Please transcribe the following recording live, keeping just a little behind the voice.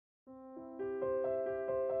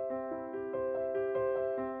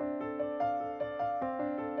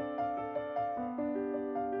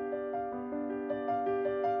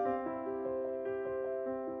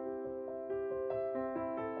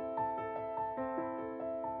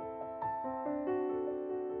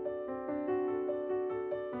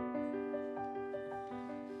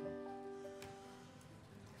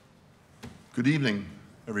Good evening,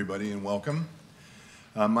 everybody, and welcome.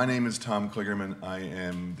 My name is Tom Kligerman. I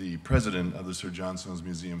am the president of the Sir John Soane's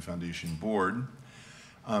Museum Foundation Board.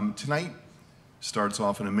 Tonight starts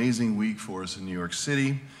off an amazing week for us in New York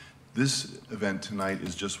City. This event tonight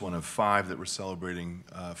is just one of 5 that we're celebrating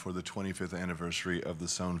for the 25th anniversary of the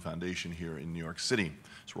Soane Foundation here in New York City.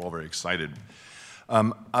 So we're all very excited.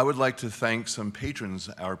 I would like to thank some patrons,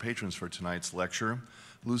 our patrons for tonight's lecture.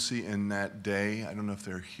 Lucy and Nat Day, I don't know if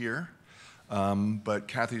they're here. But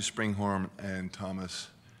Kathy Springhorn and Thomas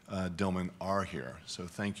Dillman are here, so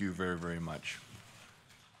thank you very, very much.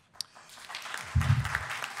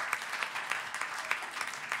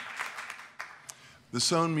 The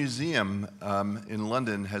Soane Museum in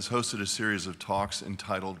London has hosted a series of talks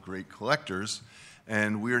entitled Great Collectors,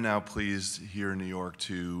 and we are now pleased here in New York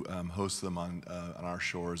to host them on our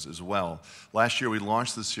shores as well. Last year we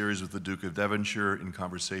launched the series with the Duke of Devonshire in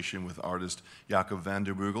conversation with artist Jacob van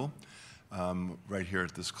der Breugel. Right here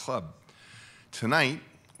at this club. Tonight,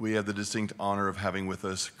 we have the distinct honor of having with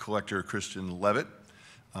us collector Christian Levett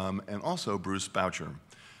and also Bruce Boucher.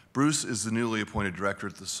 Bruce is the newly appointed director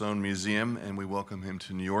at the Soane Museum, and we welcome him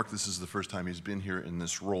to New York. This is the first time he's been here in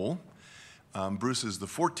this role. Bruce is the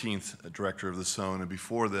 14th director of the Soane, and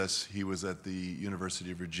before this, he was at the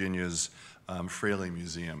University of Virginia's Fraley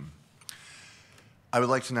Museum. I would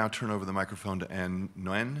like to now turn over the microphone to Anne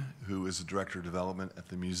Nguyen, who is the Director of Development at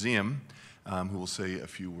the museum, who will say a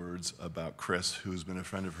few words about Chris, who's been a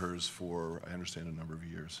friend of hers for, I understand, a number of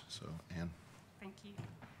years. So, Anne. Thank you.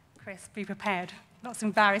 Chris, be prepared. Lots of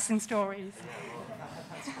embarrassing stories.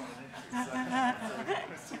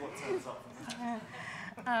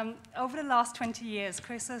 Over the last 20 years,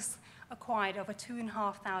 Chris has acquired over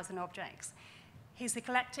 2,500 objects. His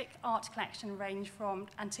eclectic art collection ranges from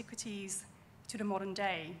antiquities to the modern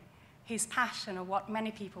day. His passion, or what many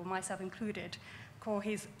people, myself included, call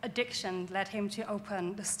his addiction, led him to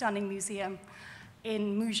open the stunning museum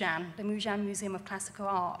in Mugin, the Mugin Museum of Classical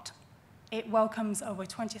Art. It welcomes over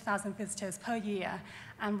 20,000 visitors per year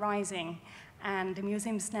and rising, and the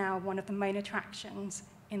museum is now one of the main attractions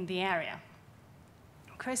in the area.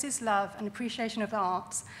 Chris's love and appreciation of the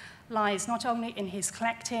arts lies not only in his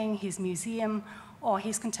collecting, his museum, or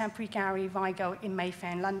his contemporary gallery Vigo in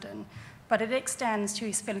Mayfair in London, but it extends to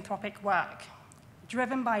his philanthropic work.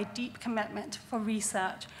 Driven by a deep commitment for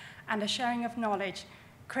research and the sharing of knowledge,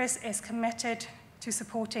 Chris is committed to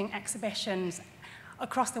supporting exhibitions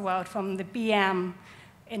across the world, from the BM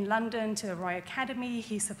in London to the Royal Academy.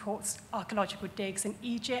 He supports archaeological digs in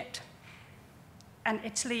Egypt and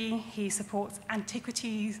Italy. He supports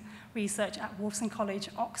antiquities research at Wolfson College,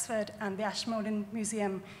 Oxford, and the Ashmolean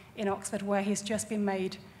Museum in Oxford, where he's just been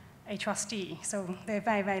made a trustee. So they're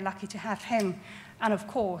very, very lucky to have him. And of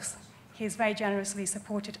course, he's very generously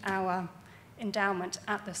supported our endowment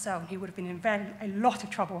at the Soane. He would have been in a lot of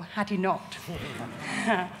trouble had he not.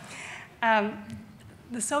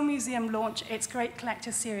 The Soane Museum launched its Great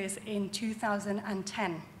Collector series in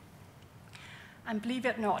 2010. And believe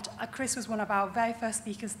it or not, Chris was one of our very first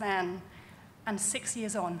speakers then. And 6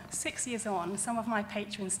 years on, some of my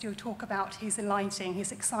patrons still talk about his enlightening,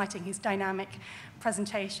 his exciting, his dynamic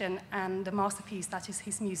presentation and the masterpiece that is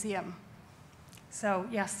his museum. So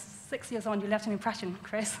yes, 6 years on, you left an impression,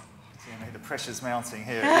 Chris. You know, the pressure's mounting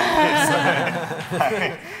here.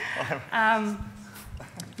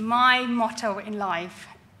 My motto in life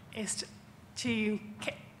is to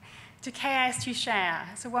care is to share.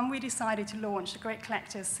 So when we decided to launch the Great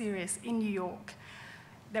Collectors series in New York,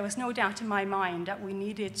 there was no doubt in my mind that we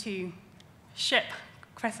needed to ship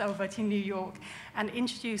Chris over to New York and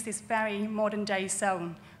introduce this very modern-day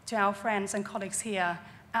Soane to our friends and colleagues here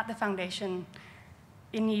at the Foundation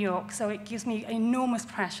in New York. So it gives me enormous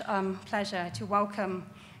pleasure to welcome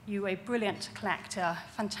you, a brilliant collector,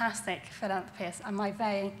 fantastic philanthropist, and my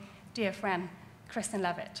very dear friend, Christian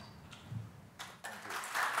Levett.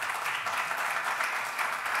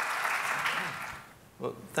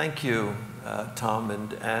 Well, thank you, Tom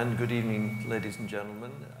and Anne. Good evening, ladies and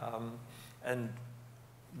gentlemen. And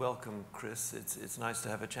welcome, Chris. It's nice to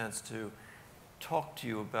have a chance to talk to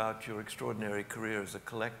you about your extraordinary career as a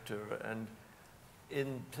collector. And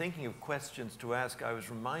in thinking of questions to ask, I was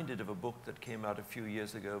reminded of a book that came out a few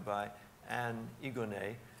years ago by Anne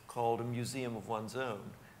Igonet called A Museum of One's Own,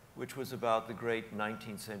 which was about the great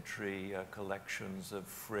 19th century collections of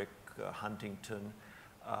Frick, Huntington,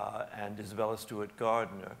 and Isabella Stewart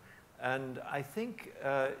Gardner. And I think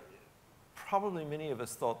probably many of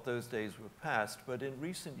us thought those days were past, but in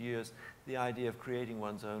recent years, the idea of creating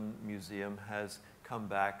one's own museum has come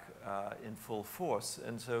back in full force.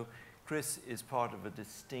 And so Chris is part of a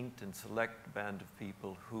distinct and select band of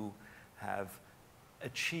people who have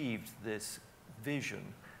achieved this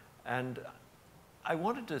vision. And I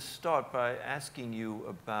wanted to start by asking you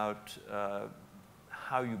about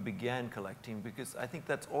how you began collecting, because I think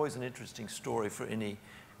that's always an interesting story for any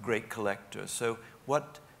great collector. So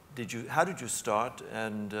how did you start,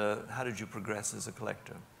 and how did you progress as a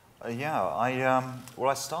collector? Well,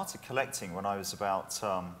 I started collecting when I was about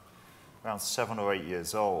around 7 or 8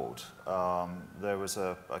 years old. There was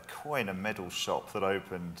a coin and medal shop that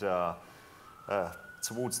opened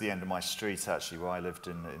towards the end of my street, actually, where I lived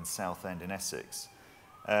in Southend in Essex.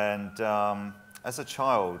 And as a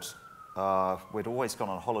child, we'd always gone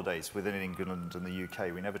on holidays within England and the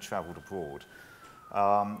UK. We never travelled abroad.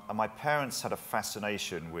 And my parents had a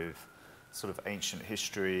fascination with sort of ancient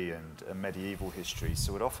history and medieval history,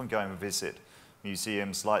 so we'd often go and visit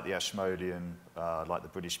museums like the Ashmolean, like the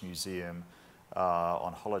British Museum.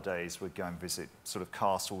 On holidays, we'd go and visit sort of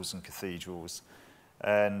castles and cathedrals.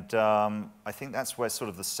 And I think that's where sort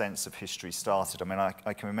of the sense of history started. I mean,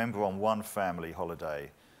 I can remember on one family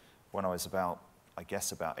holiday when I was about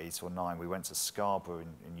 8 or 9, we went to Scarborough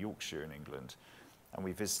in Yorkshire in England, and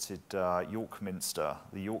we visited York Minster,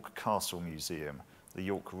 the York Castle Museum, the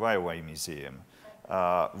York Railway Museum,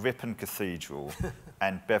 Ripon Cathedral,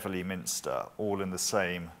 and Beverley Minster, all in the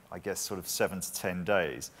same, I guess, sort of 7 to 10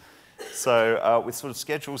 days. So with sort of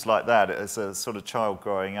schedules like that, as a sort of child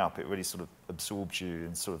growing up, it really sort of absorbs you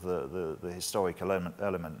in sort of the historical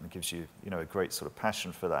element and gives you, a great sort of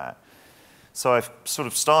passion for that. So I've sort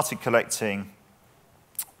of started collecting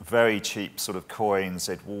very cheap sort of coins,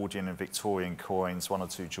 Edwardian and Victorian coins, 1 or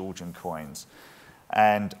 2 Georgian coins.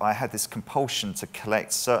 And I had this compulsion to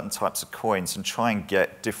collect certain types of coins and try and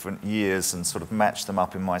get different years and sort of match them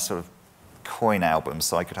up in my sort of coin album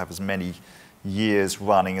so I could have as many years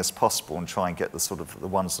running as possible and try and get the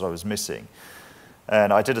ones that I was missing.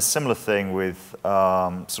 And I did a similar thing with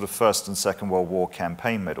sort of First and Second World War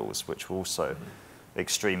campaign medals, which were also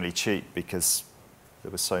extremely cheap because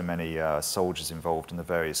there were so many soldiers involved in the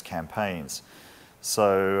various campaigns.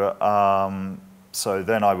 So so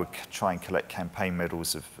then I would try and collect campaign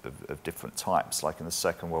medals of different types, like in the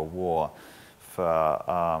Second World War.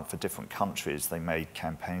 For different countries, they made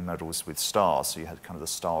campaign medals with stars. So you had kind of the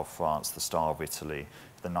Star of France, the Star of Italy,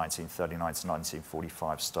 the 1939 to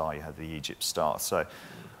 1945 star, you had the Egypt star. So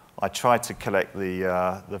I tried to collect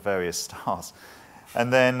the various stars.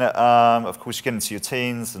 And then, of course, you get into your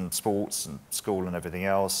teens and sports and school and everything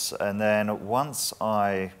else. And then once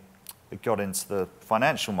I got into the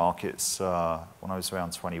financial markets when I was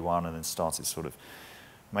around 21 and then started sort of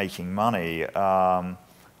making money,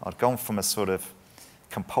 I'd gone from a sort of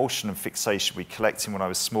compulsion and fixation with collecting when I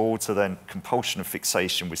was small to then compulsion and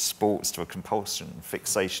fixation with sports to a compulsion and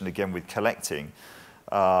fixation again with collecting,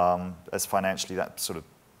 as financially that sort of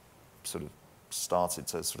started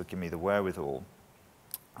to sort of give me the wherewithal.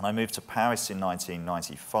 And I moved to Paris in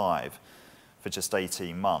 1995 for just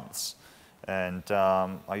 18 months. And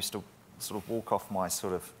I used to sort of walk off my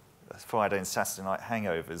sort of Friday and Saturday night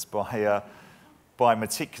hangovers by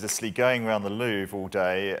meticulously going around the Louvre all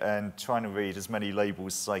day and trying to read as many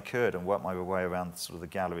labels as I could and work my way around sort of the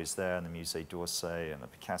galleries there and the Musée d'Orsay and the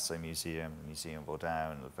Picasso Museum, the Museum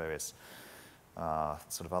Rodin and the various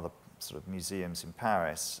sort of other sort of museums in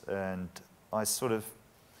Paris. And I sort of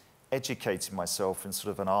educated myself in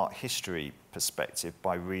sort of an art history perspective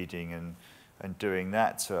by reading and doing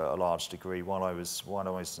that to a large degree while I was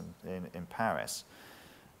in Paris.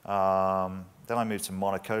 Then I moved to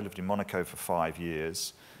Monaco, lived in Monaco for 5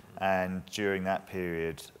 years, and during that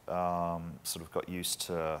period sort of got used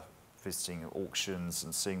to visiting auctions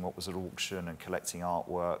and seeing what was at auction and collecting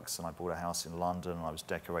artworks. And I bought a house in London and I was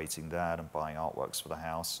decorating that and buying artworks for the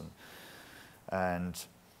house. And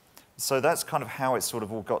so that's kind of how it sort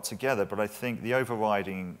of all got together. But I think the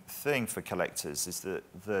overriding thing for collectors is that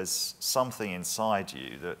there's something inside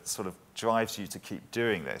you that sort of drives you to keep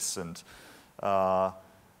doing this. And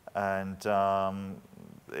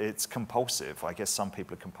it's compulsive. I guess some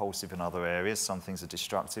people are compulsive in other areas. Some things are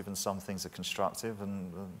destructive and some things are constructive.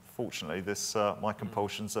 And fortunately, my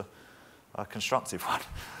compulsion's a constructive one.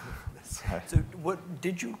 So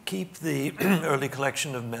did you keep the early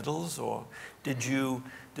collection of medals, or did you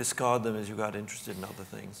discard them as you got interested in other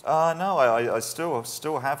things? No, I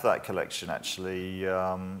still have that collection, actually.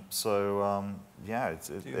 Yeah,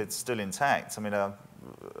 it's still intact. I mean, I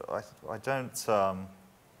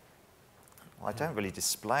don't really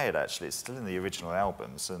display it, actually. It's still in the original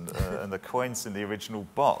albums and the coins in the original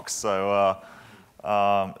box. So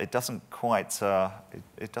it doesn't quite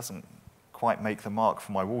make the mark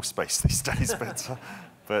for my wall space these days.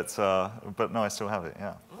 But no, I still have it.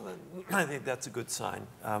 Yeah. Well, I think that's a good sign,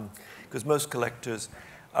 because most collectors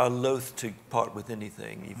are loath to part with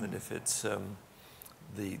anything, even if it's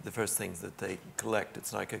the first things that they collect.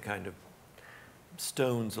 It's like a kind of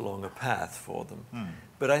stones along a path for them.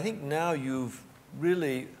 But I think now you've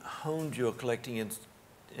really honed your collecting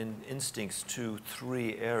instincts to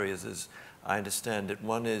 3 areas, as I understand it.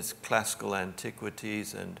 One is classical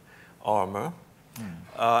antiquities and armor,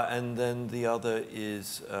 and then the other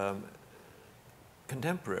is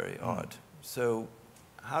contemporary art. So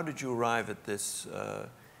how did you arrive at this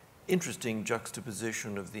interesting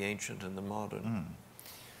juxtaposition of the ancient and the modern?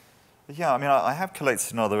 Yeah, I mean, I have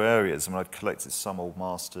collected in other areas. I mean, I've collected some old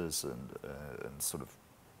masters and sort of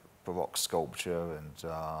Baroque sculpture,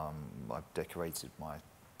 and I've decorated my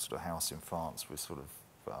sort of house in France with sort of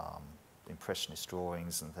impressionist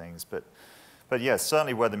drawings and things. But yeah,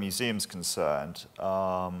 certainly where the museum's concerned,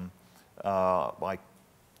 I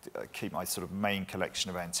keep my sort of main collection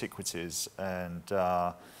of antiquities, and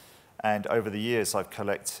over the years I've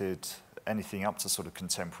collected anything up to sort of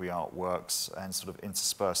contemporary artworks and sort of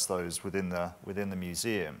intersperse those within the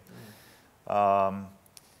museum.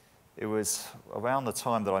 It was around the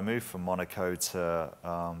time that I moved from Monaco to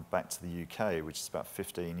back to the UK, which is about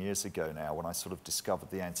 15 years ago now, when I sort of discovered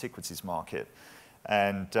the antiquities market.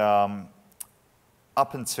 And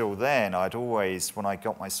up until then, I'd always, when I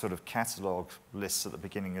got my sort of catalogue lists at the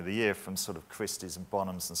beginning of the year from sort of Christie's and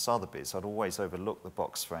Bonhams and Sotheby's, I'd always overlook the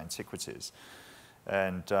box for antiquities.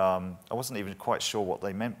 And I wasn't even quite sure what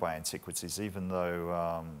they meant by antiquities, even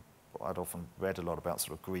though I'd often read a lot about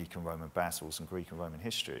sort of Greek and Roman battles and Greek and Roman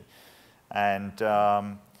history. And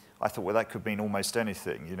I thought, well, that could mean almost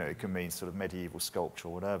anything. You know, it could mean sort of medieval sculpture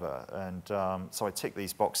or whatever. And so I ticked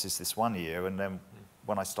these boxes this one year, and then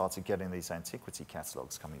when I started getting these antiquity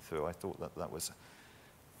catalogues coming through, I thought that that was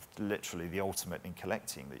literally the ultimate in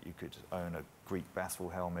collecting, that you could own a Greek battle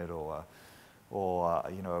helmet or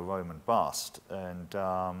you know, a Roman bust. And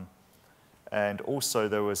also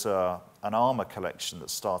there was an armour collection that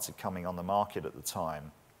started coming on the market at the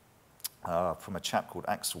time from a chap called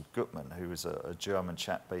Axel Gutmann, who was a German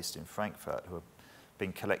chap based in Frankfurt, who had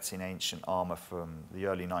been collecting ancient armour from the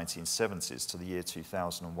early 1970s to the year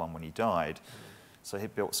 2001 when he died. So he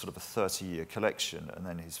built sort of a 30-year collection, and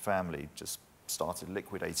then his family just started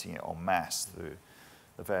liquidating it en masse through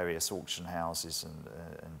the various auction houses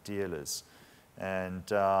and dealers. And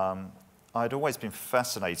I'd always been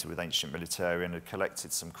fascinated with ancient military and had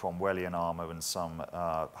collected some Cromwellian armour and some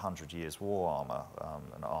 100 Years' War armour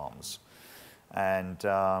and arms. And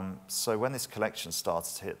so when this collection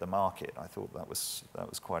started to hit the market, I thought that was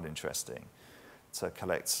quite interesting to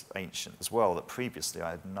collect ancient as well, that previously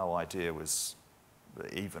I had no idea was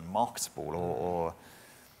even marketable,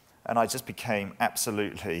 and I just became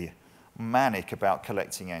absolutely manic about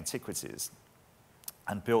collecting antiquities,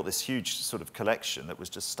 and built this huge sort of collection that was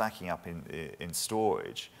just stacking up in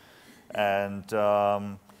storage. And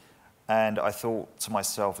I thought to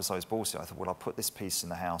myself as I was bought it, I thought, well, I'll put this piece in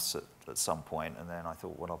the house at some point. And then I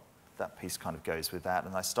thought, well, that piece kind of goes with that.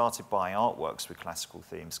 And I started buying artworks with classical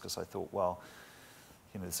themes, because I thought, well,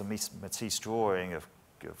 you know, there's a Matisse drawing of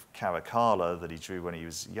Caracalla that he drew when he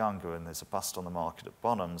was younger, and there's a bust on the market at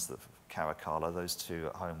Bonhams of Caracalla. Those two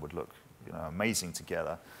at home would look, you know, amazing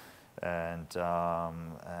together. And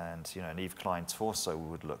you know, an Yves Klein torso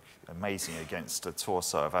would look amazing against a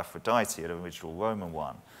torso of Aphrodite, an original Roman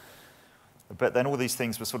one. But then all these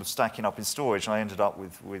things were sort of stacking up in storage, and I ended up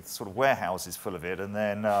with sort of warehouses full of it. And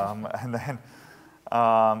then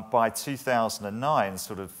by 2009,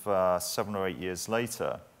 sort of 7 or 8 years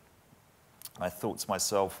later, I thought to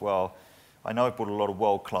myself, well, I know I bought a lot of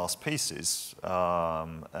world-class pieces,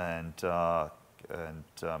 and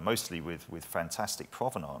mostly with fantastic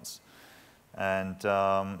provenance. And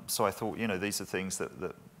so I thought, you know, these are things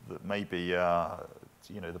that maybe, you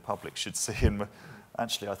know, the public should see. And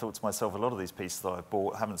actually, I thought to myself, a lot of these pieces that I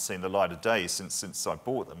bought haven't seen the light of day since I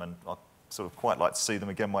bought them, and I sort of quite like to see them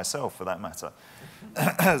again myself, for that matter.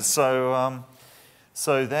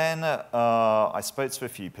 So then I spoke to a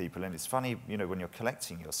few people, and it's funny, you know, when you're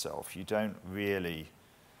collecting yourself, you don't really,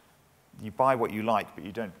 you buy what you like, but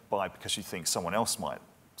you don't buy because you think someone else might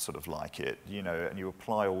sort of like it, you know, and you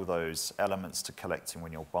apply all those elements to collecting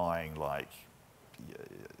when you're buying, like,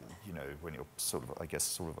 you know, when you're sort of, I guess,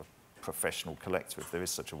 sort of a professional collector, if there is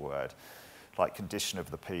such a word, like condition of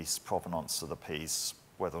the piece, provenance of the piece,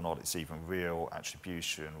 whether or not it's even real,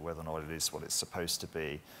 attribution, whether or not it is what it's supposed to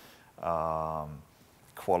be,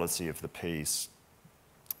 quality of the piece,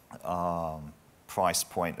 price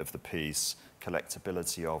point of the piece,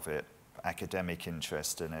 collectability of it, academic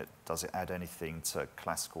interest in it, does it add anything to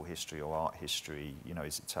classical history or art history, you know,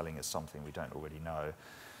 is it telling us something we don't already know?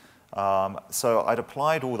 So I'd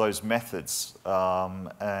applied all those methods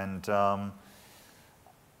and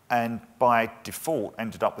by default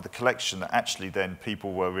ended up with a collection that actually then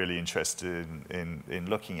people were really interested in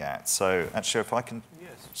looking at. So actually, if I can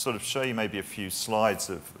sort of show you maybe a few slides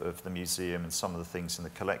of the museum and some of the things in the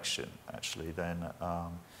collection, actually, then.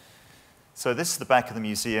 So this is the back of the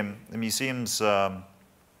museum. The museum's in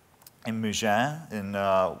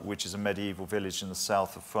Mougins, which is a medieval village in the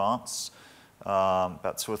south of France,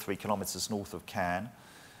 about 2 or 3 kilometers north of Cannes.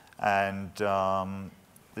 And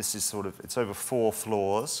this is sort of, it's over 4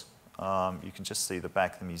 floors. You can just see the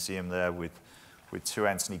back of the museum there with 2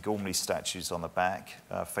 Anthony Gormley statues on the back,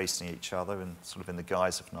 facing each other and sort of in the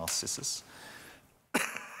guise of Narcissus.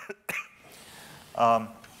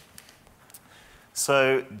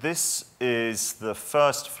 So this is the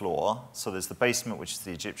first floor. So there's the basement, which is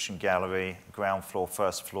the Egyptian gallery, ground floor,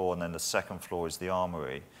 first floor, and then the second floor is the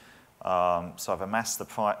armory. So I've amassed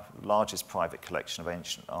the largest private collection of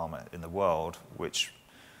ancient armor in the world, which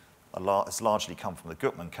has largely come from the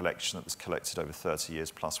Gutmann collection that was collected over 30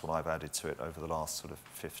 years, plus what I've added to it over the last sort of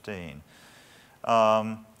 15.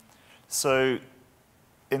 So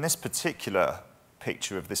in this particular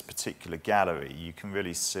picture of this particular gallery, you can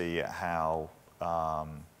really see how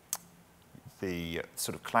the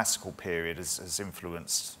sort of classical period has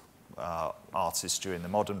influenced artists during the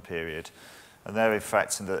modern period. And there, in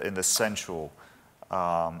fact, in the central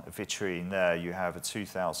vitrine there, you have a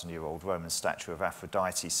 2,000-year-old Roman statue of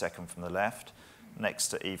Aphrodite, second from the left, next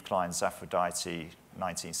to Yves Klein's Aphrodite,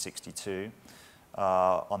 1962.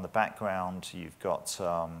 On the background, you've got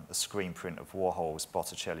a screen print of Warhol's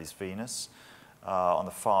Botticelli's Venus. On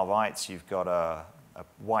the far right, you've got a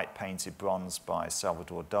white painted bronze by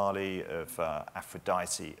Salvador Dali of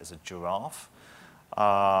Aphrodite as a giraffe.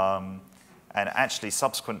 And actually,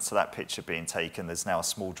 subsequent to that picture being taken, there's now a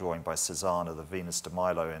small drawing by Cézanne of the Venus de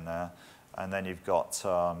Milo in there. And then you've got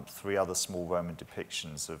 3 other small Roman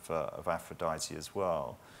depictions of Aphrodite as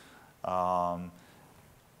well.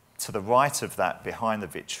 To the right of that, behind the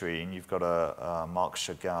vitrine, you've got a Marc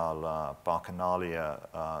Chagall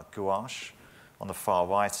Bacchanalia gouache. On the far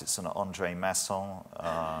right, it's an André Masson.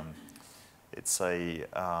 It's a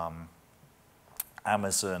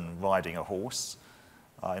Amazon riding a horse.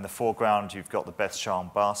 In the foreground, you've got the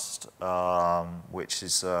Bethshan bust, which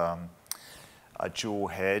is a jewel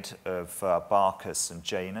head of Bacchus and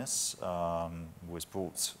Janus. Was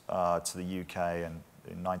brought to the UK in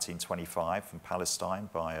 1925 from Palestine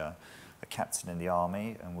by a captain in the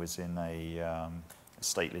army and was in a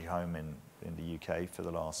stately home in the UK for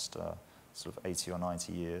the last sort of 80 or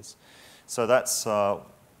 90 years. So that's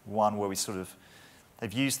one where we sort of,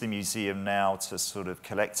 they've used the museum now to sort of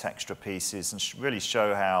collect extra pieces and really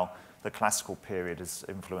show how the classical period has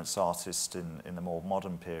influenced artists in the more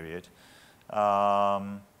modern period.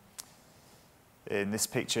 In this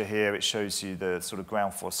picture here, it shows you the sort of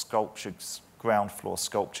ground floor sculpture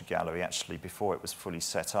gallery, actually, before it was fully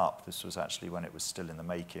set up. This was actually when it was still in the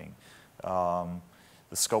making.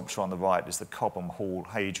 The sculpture on the right is the Cobham Hall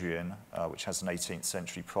Hadrian, which has an 18th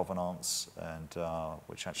century provenance, and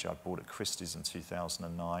which actually I bought at Christie's in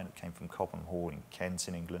 2009. It came from Cobham Hall in Kent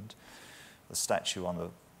in England. The statue on the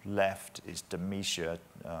left is Demetia,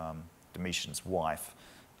 Domitian's wife,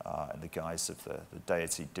 in the guise of the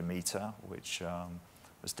deity Demeter, which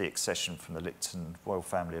was deaccessioned from the royal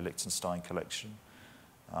family of Liechtenstein collection.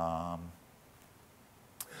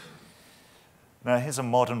 Now, here's a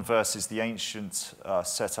modern versus the ancient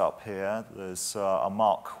setup here. There's a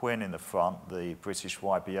Mark Quinn in the front, the British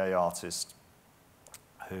YBA artist,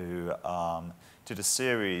 who did a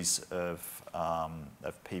series of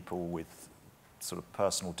people with sort of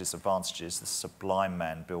personal disadvantages. The sublime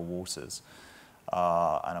man, Bill Waters,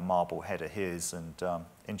 and a marble head of his. And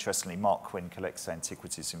interestingly, Mark Quinn collects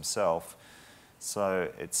antiquities himself. So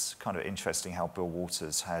it's kind of interesting how Bill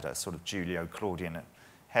Waters had a sort of Julio-Claudian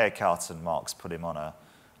haircut, and Mark's put him on a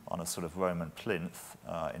sort of Roman plinth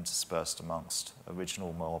interspersed amongst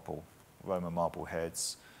original Roman marble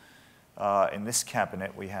heads. In this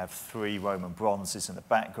cabinet, we have 3 Roman bronzes in the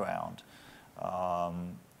background.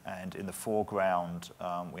 And in the foreground,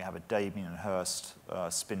 we have a Damien Hirst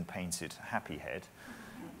spin-painted happy head.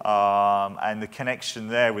 And the connection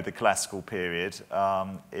there with the classical period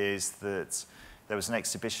is that there was an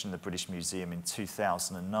exhibition in the British Museum in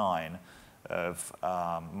 2009 of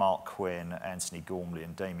Mark Quinn, Anthony Gormley,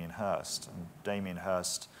 and Damien Hirst. And Damien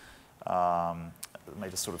Hirst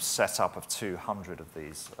made a sort of setup of 200 of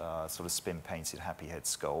these sort of spin-painted happy head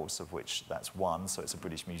skulls, of which that's one, so it's a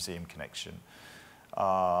British Museum connection.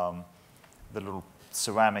 The little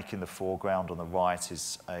ceramic in the foreground on the right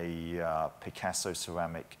is a Picasso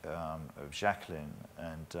ceramic of Jacqueline,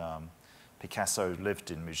 and Picasso lived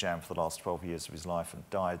in Museum for the last 12 years of his life and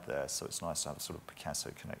died there, so it's nice to have a sort of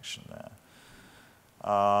Picasso connection there.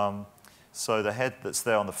 So the head that's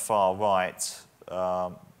there on the far right,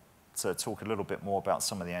 to talk a little bit more about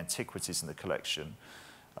some of the antiquities in the collection.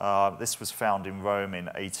 This was found in Rome in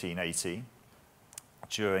 1880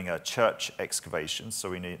 during a church excavation, so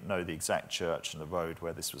we know the exact church and the road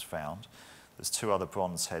where this was found. There's 2 other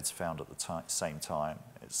bronze heads found at the same time.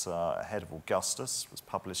 It's a head of Augustus, was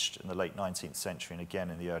published in the late 19th century and again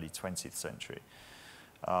in the early 20th century.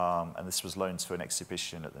 And this was loaned to an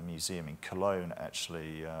exhibition at the museum in Cologne,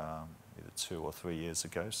 actually, either 2 or 3 years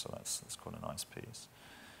ago, so that's quite a nice piece.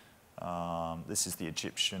 This is the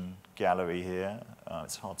Egyptian gallery here.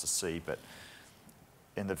 It's hard to see, but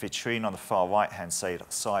in the vitrine on the far right-hand side,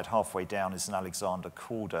 halfway down, is an Alexander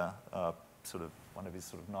Calder, sort of one of his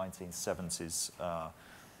sort of 1970s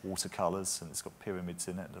watercolors, and it's got pyramids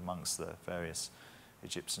in it amongst the various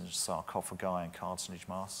Egyptian sarcophagi and cartonnage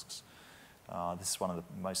masks. This is one of the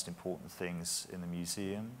most important things in the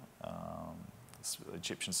museum. This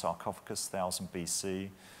Egyptian sarcophagus, 1000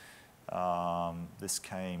 BC. This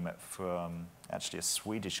came from actually a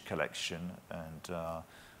Swedish collection and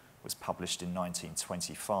was published in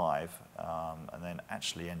 1925, and then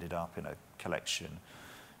actually ended up in a collection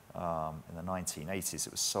in the 1980s.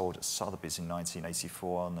 It was sold at Sotheby's in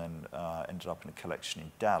 1984 and then ended up in a collection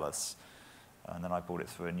in Dallas. And then I bought it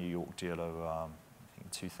through a New York dealer I think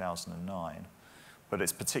in 2009. But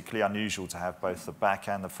it's particularly unusual to have both the back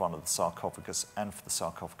and the front of the sarcophagus, and for the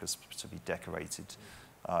sarcophagus to be decorated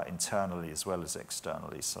internally as well as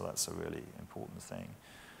externally, so that's a really important thing.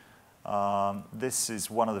 This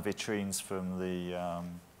is one of the vitrines from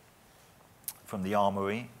the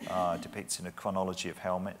armory, depicting a chronology of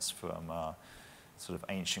helmets from sort of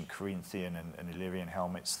ancient Corinthian and Illyrian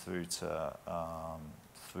helmets through to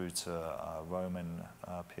Roman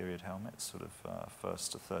period helmets, sort of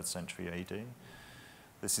 1st to 3rd century AD.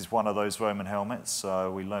 This is one of those Roman helmets.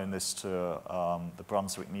 We loaned this to the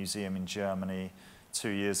Brunswick Museum in Germany 2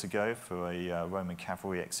 years ago for a Roman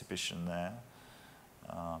cavalry exhibition there.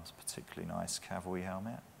 It's a particularly nice cavalry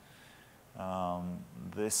helmet.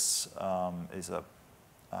 This is a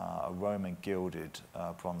Roman gilded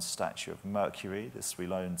bronze statue of Mercury. This we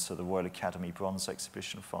loaned to the Royal Academy Bronze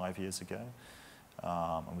Exhibition 5 years ago,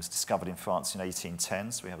 and was discovered in France in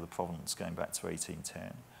 1810, so we have the provenance going back to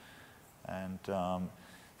 1810. And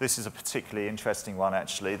this is a particularly interesting one,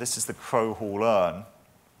 actually. This is the Crow Hall urn.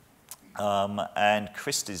 And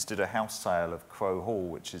Christie's did a house sale of Crow Hall,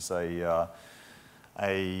 which is a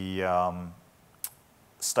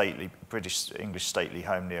English stately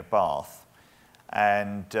home near Bath.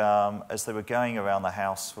 And as they were going around the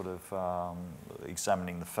house, sort of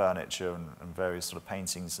examining the furniture and various sort of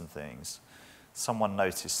paintings and things, someone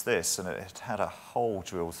noticed this, and it had a hole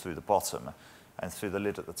drilled through the bottom and through the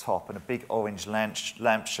lid at the top, and a big orange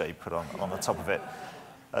lampshade put on the top of it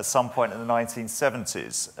at some point in the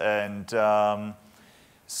 1970s. And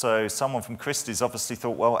so someone from Christie's obviously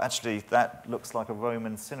thought, well, actually, that looks like a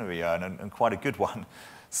Roman cinerary urn, and quite a good one.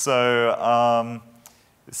 So,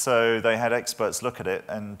 so they had experts look at it,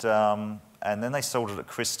 and then they sold it at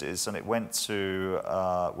Christie's, and it went to,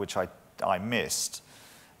 which I missed,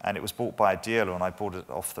 and it was bought by a dealer, and I bought it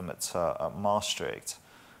off them at Maastricht.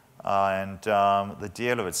 And the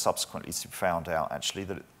dealer had subsequently found out, actually,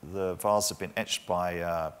 that the vase had been etched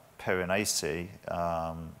by Piranesi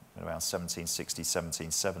around 1760,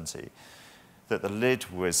 1770, that the lid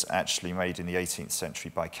was actually made in the 18th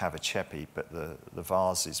century by Cavaceppi, but the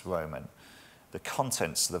vase is Roman. The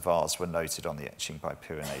contents of the vase were noted on the etching by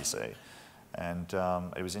Piranesi. And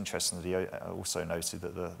it was interesting that he also noted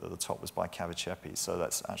that the top was by Cavaceppi, so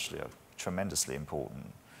that's actually a tremendously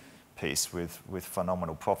important piece with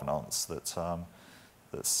phenomenal provenance that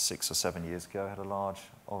 6 or 7 years ago had a large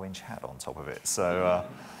orange hat on top of it. So,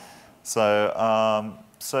 so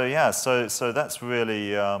that's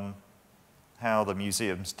really how the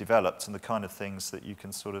museum's developed and the kind of things that you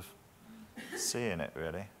can sort of see in it,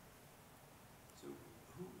 really. So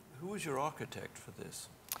who was your architect for this?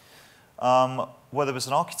 Well, there was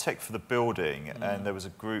an architect for the building, and there was a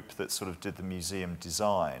group that sort of did the museum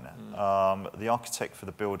design. The architect for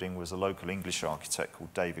the building was a local English architect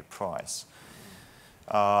called David Price.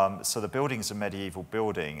 So the building is a medieval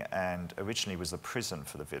building, and originally was a prison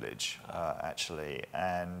for the village, actually.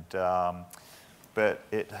 And but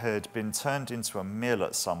it had been turned into a mill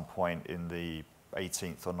at some point in the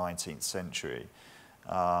 18th or 19th century,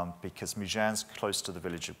 because Mujan's close to the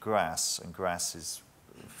village of Grasse, and Grasse is,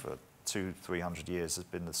 for 200-300 years, has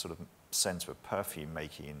been the sort of centre of perfume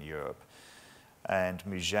making in Europe. And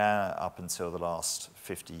Mougins, up until the last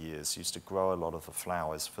 50 years, used to grow a lot of the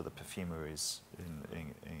flowers for the perfumeries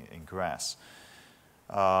in Grasse.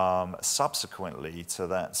 Subsequently to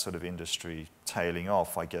that sort of industry tailing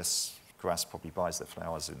off, I guess Grasse probably buys their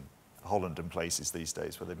flowers in Holland and places these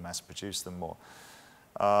days where they mass produce them more.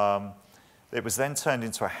 It was then turned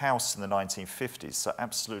into a house in the 1950s, so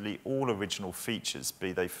absolutely all original features,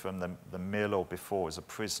 be they from the mill or before as a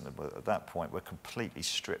prison, at that point were completely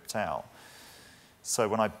stripped out. So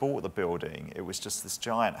when I bought the building, it was just this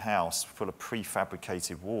giant house full of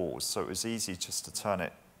prefabricated walls, so it was easy just to turn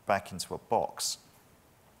it back into a box,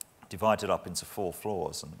 divide it up into 4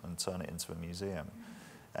 floors and turn it into a museum.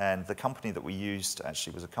 And the company that we used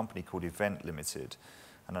actually was a company called Event Limited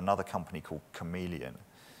and another company called Chameleon.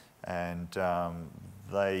 And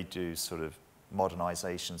they do sort of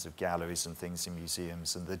modernizations of galleries and things in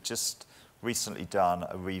museums, and they've just recently done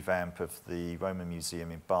a revamp of the Roman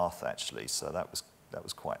Museum in Bath, actually, so that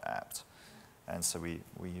was quite apt. And so we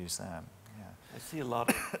use them, yeah. I see a lot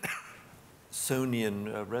of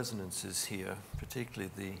Soanean resonances here,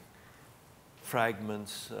 particularly the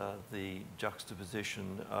fragments, the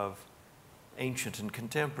juxtaposition of ancient and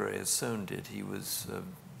contemporary, as Soane did. He was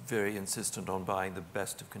very insistent on buying the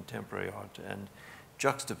best of contemporary art and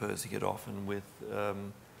juxtaposing it often with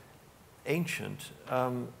ancient.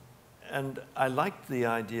 And I liked the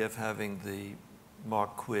idea of having the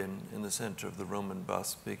Mark Quinn in the center of the Roman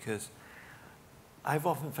bust, because I've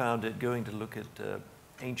often found it, going to look at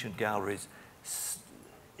ancient galleries,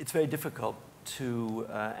 it's very difficult to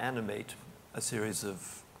animate a series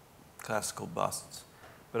of classical busts.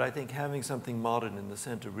 But I think having something modern in the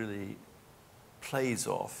center really plays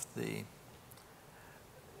off the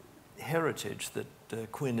heritage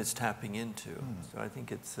that Quinn is tapping into. So I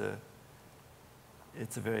think it's a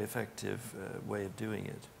very effective way of doing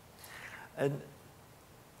it. And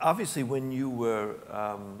obviously, when you were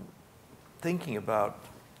thinking about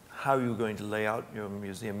how you were going to lay out your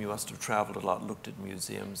museum, you must have traveled a lot, looked at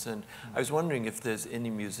museums. And I was wondering if there's any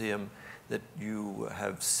museum that you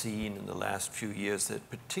have seen in the last few years that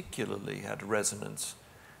particularly had resonance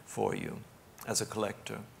for you as a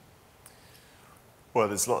collector. Well,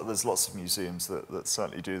 there's lots of museums that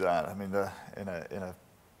certainly do that. I mean,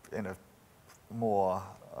 in a more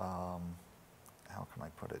how can I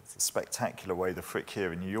put it, spectacular way, the Frick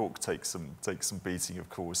here in New York takes some beating, of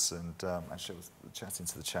course. And actually, I was chatting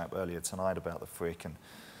to the chap earlier tonight about the Frick,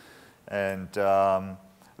 and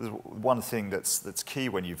one thing that's key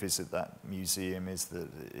when you visit that museum is that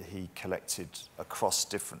he collected across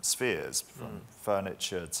different spheres, from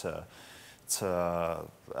furniture to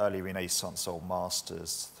early Renaissance old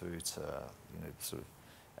masters through to sort of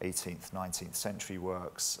 18th, 19th century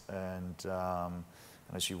works, and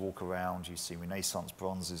as you walk around, you see Renaissance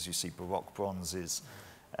bronzes, you see Baroque bronzes,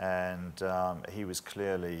 and he was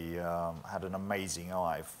clearly had an amazing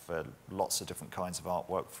eye for lots of different kinds of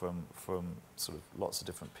artwork from sort of lots of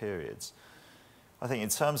different periods. I think in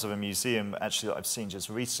terms of a museum, actually, that I've seen just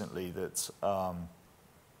recently that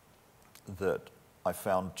I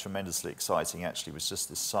found tremendously exciting, actually, was just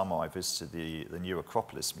this summer I visited the new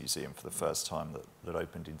Acropolis Museum for the first time, that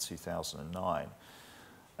opened in 2009.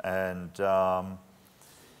 And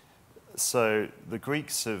so the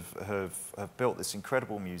Greeks have built this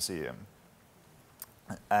incredible museum,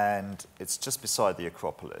 and it's just beside the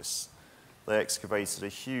Acropolis. They excavated a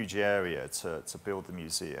huge area to build the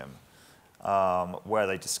museum, where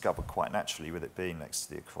they discovered quite naturally, with it being next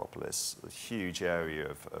to the Acropolis, a huge area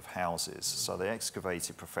of houses. So they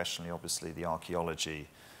excavated professionally, obviously, the archaeology.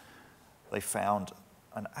 They found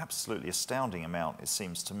an absolutely astounding amount, it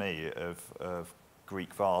seems to me, of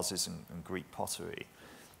Greek vases and Greek pottery.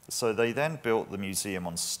 So they then built the museum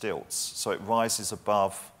on stilts, so it rises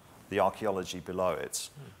above the archaeology below it.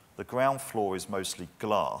 The ground floor is mostly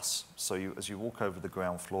glass, so as you walk over the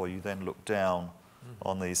ground floor, you then look down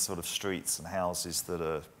on these sort of streets and houses that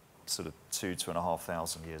are sort of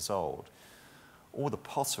 2,500 years old. All the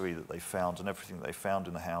pottery that they found and everything that they found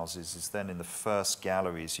in the houses is then in the first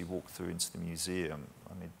galleries you walk through into the museum.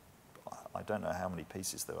 I mean, I don't know how many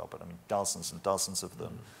pieces there are, but I mean dozens and dozens of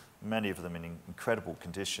them, many of them in incredible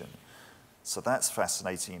condition. So that's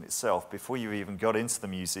fascinating in itself. Before you even got into the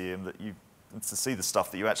museum, to see the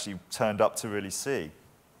stuff that you actually turned up to really see.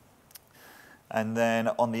 And then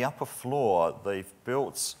on the upper floor, they've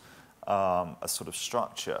built a sort of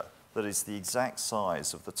structure that is the exact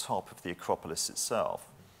size of the top of the Acropolis itself.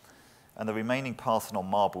 And the remaining Parthenon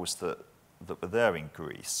marbles that were there in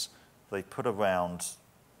Greece, they put around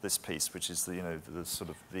this piece, which is the sort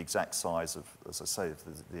of the exact size of, as I say,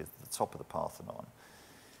 the top of the Parthenon.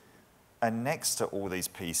 And next to all these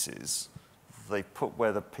pieces, they put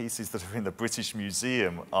where the pieces that are in the British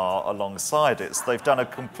Museum are alongside it. So they've done a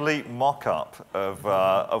complete mock-up of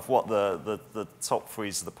what the top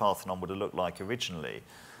frieze of the Parthenon would have looked like originally.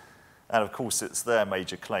 And of course, it's their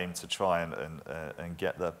major claim to try and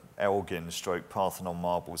get the Elgin stroke Parthenon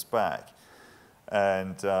marbles back.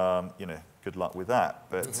 And, you know, good luck with that.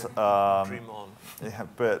 But, Dream on. Yeah,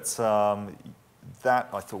 but that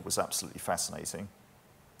I thought was absolutely fascinating.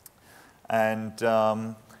 And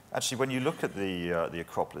actually, when you look at the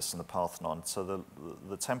Acropolis and the Parthenon, so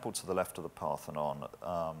the temple to the left of the Parthenon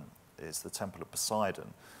is the Temple of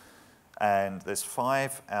Poseidon. And there's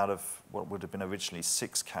 5 out of what would have been originally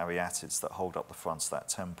 6 caryatids that hold up the front of that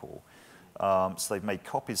temple. So they've made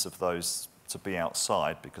copies of those to be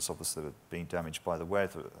outside because obviously they're being damaged by the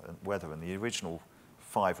weather, and the original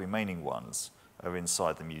 5 remaining ones are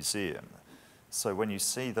inside the museum. So when you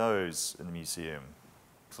see those in the museum,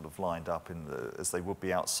 sort of lined up as they would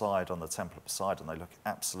be outside on the Temple of Poseidon, they look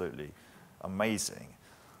absolutely amazing,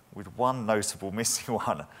 with one notable missing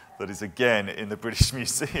one that is again in the British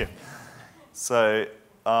Museum. So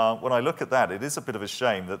when I look at that, it is a bit of a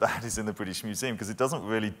shame that that is in the British Museum because it doesn't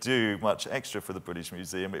really do much extra for the British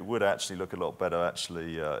Museum. It would actually look a lot better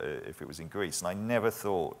actually if it was in Greece. And I never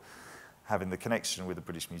thought, having the connection with the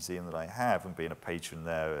British Museum that I have and being a patron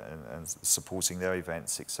there and supporting their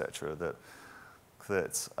events, etc., that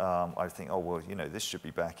I think, oh well, you know, this should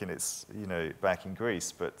be back in its, you know, back in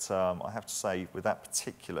Greece. But I have to say, with that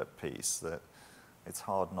particular piece, that it's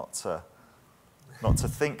hard not to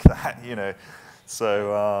think that, you know.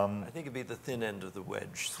 So I think it'd be the thin end of the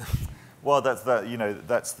wedge. well, you know,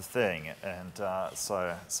 that's the thing, and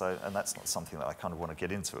so and that's not something that I kind of want to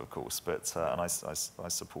get into, of course. But and I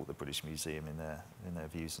support the British Museum in their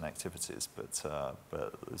views and activities. But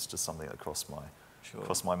it's just something that crossed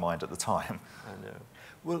my mind at the time. I know.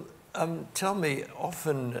 Well, tell me,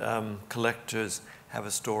 often collectors have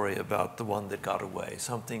a story about the one that got away,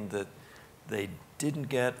 something that they didn't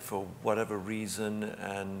get for whatever reason,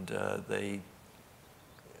 and they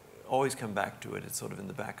always come back to it. It's sort of in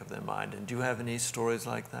the back of their mind. And do you have any stories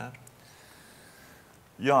like that?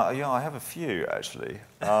 Yeah, I have a few, actually.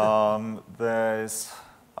 I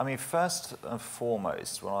mean, first and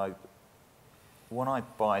foremost, when I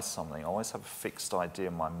buy something, I always have a fixed idea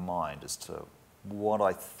in my mind as to what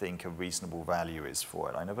I think a reasonable value is for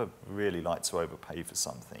it. I never really like to overpay for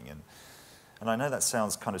something. And I know that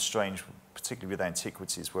sounds kind of strange, particularly with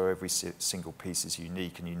antiquities, where every single piece is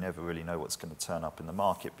unique and you never really know what's going to turn up in the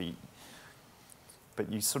market.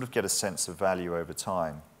 But you sort of get a sense of value over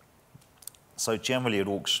time. So generally at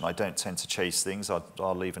auction, I don't tend to chase things.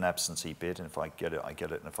 I'll leave an absentee bid, and if I get it, I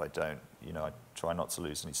get it. And if I don't, you know, I try not to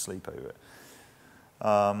lose any sleep over it.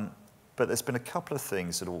 But there's been a couple of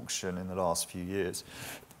things at auction in the last few years.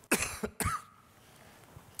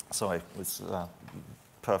 Sorry, it was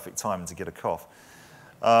perfect timing to get a cough.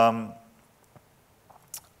 And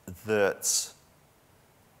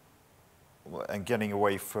getting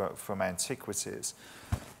away from antiquities,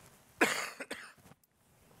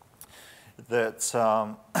 that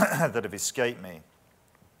have escaped me.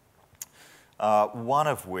 One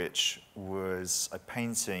of which was a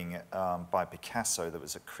painting by Picasso that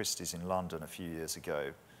was at Christie's in London a few years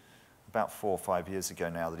ago, about 4 or 5 years ago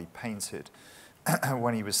now, that he painted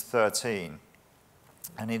when he was 13.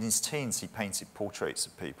 And in his teens, he painted portraits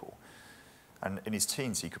of people. And in his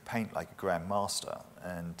teens, he could paint like a grand master.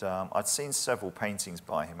 And I'd seen several paintings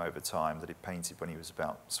by him over time that he painted when he was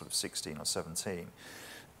about sort of 16 or 17.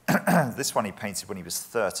 This one he painted when he was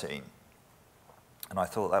 13. And I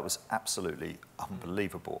thought that was absolutely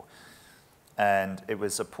unbelievable. And it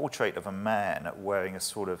was a portrait of a man wearing a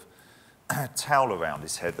sort of towel around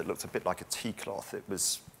his head that looked a bit like a tea cloth.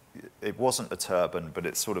 It wasn't a turban, but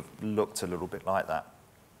it sort of looked a little bit like that.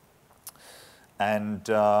 And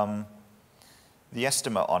the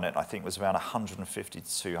estimate on it, I think, was around 150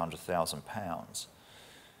 to 200,000 pounds.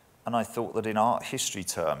 And I thought that in art history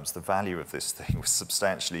terms, the value of this thing was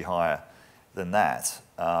substantially higher than that.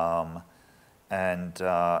 So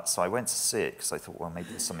I went to see it because I thought, well, maybe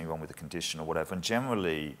there's something wrong with the condition or whatever. And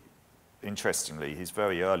generally, interestingly, his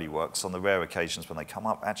very early works, on the rare occasions when they come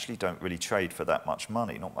up, actually don't really trade for that much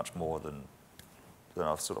money, not much more than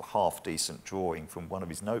a sort of half-decent drawing from one of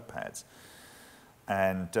his notepads.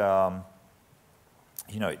 And,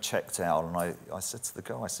 you know, it checked out, and I said to the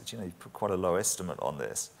guy, I said, you know, you put quite a low estimate on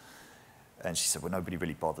this. And she said, well, nobody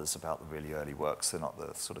really bothers about the really early works. They're not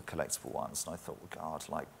the sort of collectible ones. And I thought, well, God,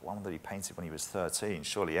 like one that he painted when he was 13,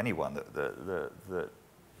 surely anyone that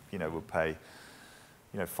you know, would pay,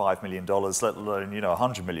 you know, $5 million, let alone, you know,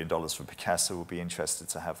 $100 million for Picasso would be interested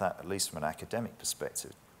to have that, at least from an academic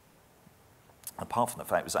perspective. Apart from the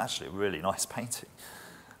fact it was actually a really nice painting.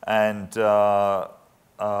 And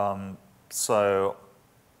so,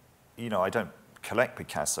 you know, I don't collect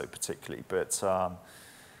Picasso particularly, but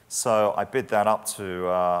so I bid that up to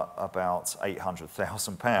about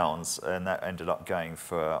 £800,000, and that ended up going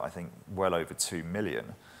for, I think, well over 2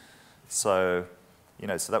 million. So, you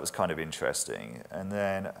know, so that was kind of interesting. And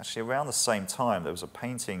then actually around the same time, there was a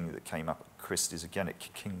painting that came up at Christie's, again at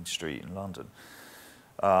King Street in London,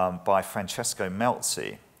 by Francesco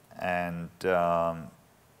Melzi. And I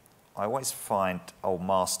always find old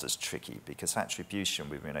masters tricky, because attribution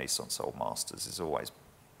with Renaissance old masters is always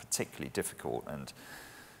particularly difficult. And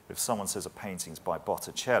if someone says a painting's by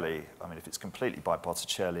Botticelli, I mean, if it's completely by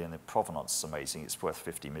Botticelli and the provenance is amazing, it's worth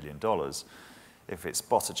 $50 million. If it's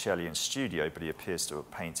Botticelli in studio, but he appears to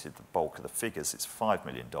have painted the bulk of the figures, it's $5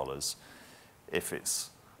 million. If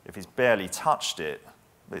he's barely touched it,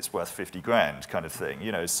 it's worth 50 grand, kind of thing.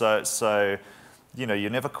 You know, so you know, you're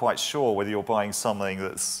never quite sure whether you're buying something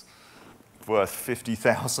that's worth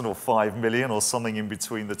 50,000 or 5 million or something in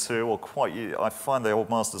between the two, or I find the old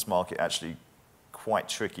masters market actually quite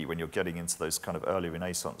tricky when you're getting into those kind of early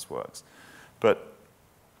Renaissance works. But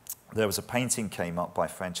there was a painting came up by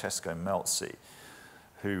Francesco Melzi,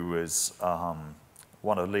 who was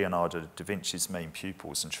one of Leonardo da Vinci's main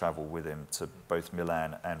pupils and travelled with him to both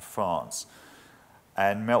Milan and France.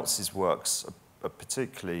 And Melzi's works are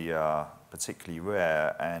particularly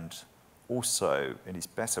rare, and also in his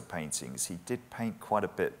better paintings, he did paint quite a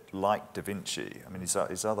bit like da Vinci. I mean, his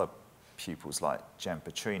other pupils like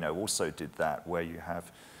Giampetrino also did that, where you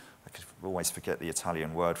have, I could always forget the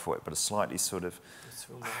Italian word for it, but a slightly sort of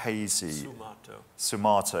hazy...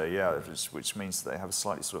 Sfumato, yeah, which means they have a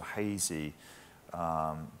slightly sort of hazy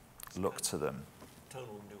look to them.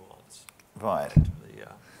 Tonal nuance. Right.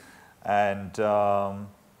 Yeah. And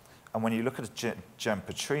when you look at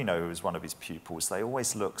Giampetrino, who was one of his pupils, they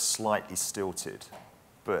always look slightly stilted.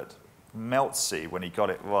 But Melzi, when he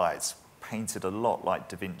got it right, painted a lot like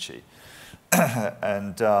da Vinci.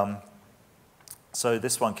 And so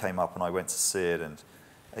this one came up, and I went to see it, and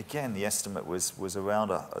again, the estimate was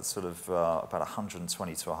around a sort of about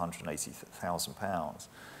 120 to 180,000 pounds.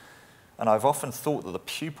 And I've often thought that the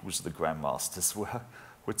pupils of the grandmasters were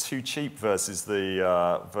too cheap versus the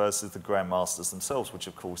grandmasters themselves, which,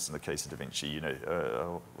 of course, in the case of da Vinci, you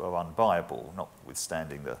know, are unbuyable,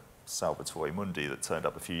 notwithstanding the Salvatore Mundi that turned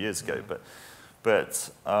up a few years ago.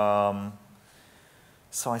 But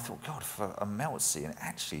so I thought, God, for a Melzi, and it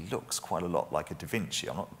actually looks quite a lot like a da Vinci.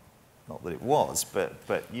 Not that it was, but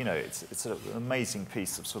you know, it's an amazing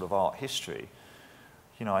piece of sort of art history.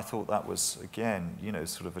 You know, I thought that was, again, you know,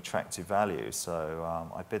 sort of attractive value.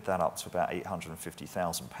 So I bid that up to about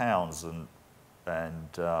 £850,000,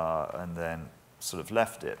 and then sort of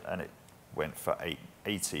left it, and it went for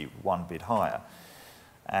 880, one bid higher.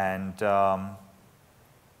 And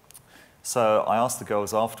so I asked the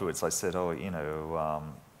girls afterwards. I said, "Oh, you know,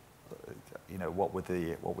 what would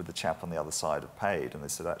the chap on the other side have paid?" And they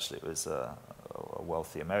said, actually, it was a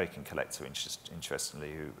wealthy American collector,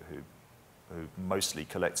 interestingly, who mostly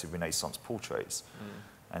collected Renaissance portraits,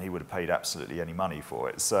 and he would have paid absolutely any money for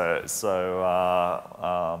it. So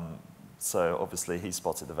obviously he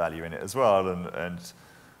spotted the value in it as well, and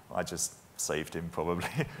I just saved him probably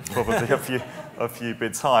a few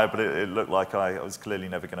bids higher, but it looked like I was clearly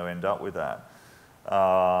never going to end up with that.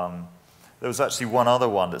 There was actually one other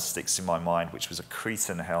one that sticks in my mind, which was a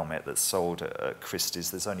Cretan helmet that sold at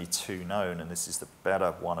Christie's. There's only two known, and this is the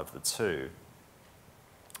better one of the two.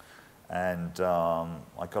 And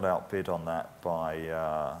I got outbid on that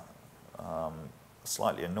by,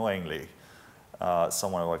 slightly annoyingly,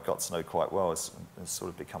 someone who I've got to know quite well, has sort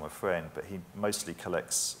of become a friend, but he mostly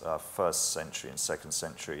collects 1st century and 2nd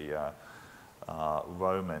century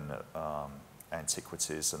Roman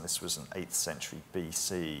antiquities, and this was an 8th century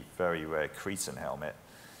BC, very rare Cretan helmet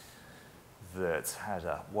that had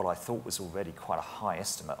what I thought was already quite a high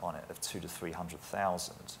estimate on it of 200,000 to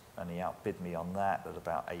 300,000, and he outbid me on that at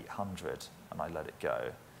about 800, and I let it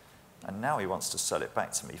go. And now he wants to sell it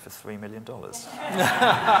back to me for $3 million.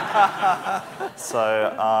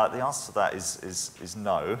 So the answer to that is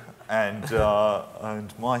no, and I'm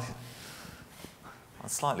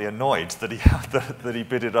slightly annoyed that he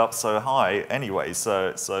bid it up so high anyway.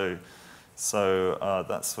 So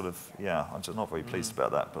that's sort of, yeah, I'm just not very pleased about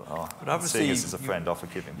that. But obviously, seeing us as a friend, I'll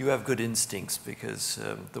forgive him. You have good instincts, because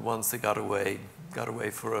the ones that got away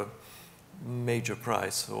for a major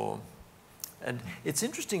price. And it's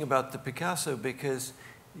interesting about the Picasso, because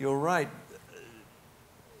you're right.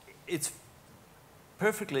 It's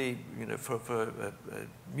perfectly, you know, for a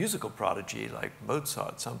musical prodigy like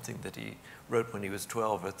Mozart, something that he wrote when he was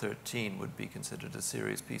 12 or 13 would be considered a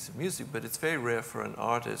serious piece of music, but it's very rare for an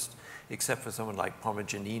artist, except for someone like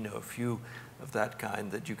Parmigianino, a few of that kind,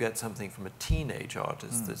 that you get something from a teenage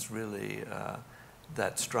artist that's really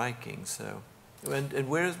that striking. So, and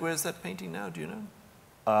where's that painting now? Do you know?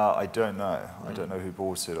 I don't know. I don't know who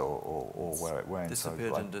bought it or where it went.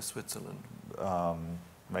 Disappeared into Switzerland.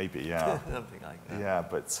 Maybe, yeah. Something like that. Yeah,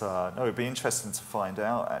 but no, it'd be interesting to find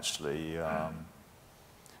out, actually.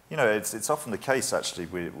 You know, it's often the case, actually,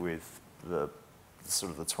 with the sort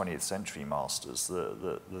of the 20th century masters.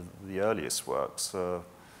 The earliest works are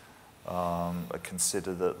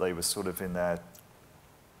considered that they were sort of in their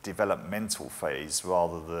developmental phase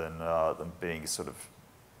rather than being sort of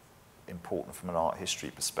important from an art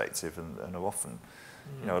history perspective, and are often,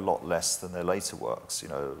 you know, a lot less than their later works. You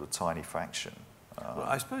know, a tiny fraction. Well,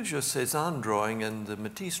 I suppose your Cézanne drawing and the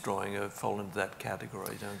Matisse drawing fall into that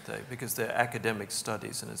category, don't they? Because they're academic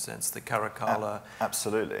studies in a sense. The Caracalla.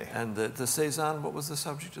 Absolutely. And the Cézanne. What was the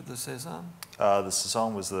subject of the Cézane? The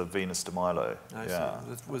Cézanne was the Venus de Milo. I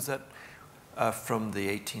see. Was that from the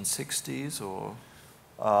 1860s or?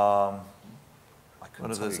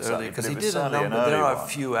 One of those early, because he did a number. There are a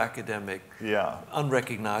few academic,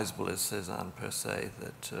 unrecognizable as Cézanne per se.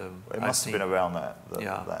 That it must have been around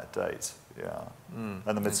that date. Yeah,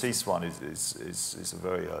 and the Matisse one is a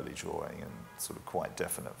very early drawing and sort of quite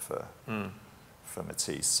definite for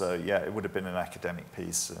Matisse. So yeah, it would have been an academic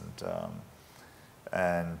piece,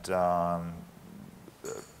 and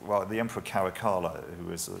well, the Emperor Caracalla, who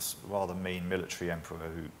was a rather mean military emperor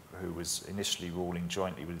who was initially ruling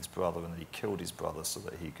jointly with his brother, and then he killed his brother so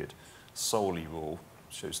that he could solely rule.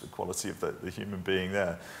 Shows the quality of the human being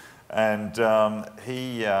there. And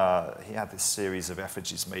he had this series of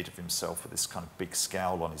effigies made of himself with this kind of big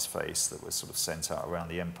scowl on his face that was sort of sent out around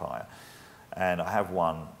the empire. And I have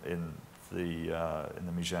one in the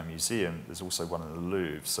Museum. There's also one in the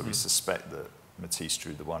Louvre, so we suspect that Matisse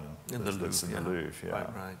drew the one in the Louvre. In the Louvre, yeah.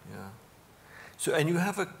 Right, yeah. So, and you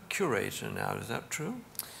have a curator now, is that true?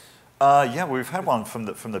 Yeah, we've had one from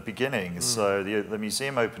the beginning. So the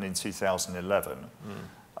museum opened in 2011.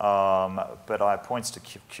 But I appointed a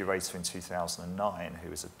curator in 2009, who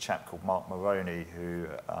was a chap called Mark Moroney, who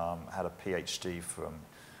had a PhD from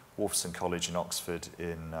Wolfson College in Oxford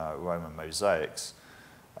in Roman mosaics.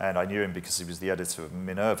 And I knew him because he was the editor of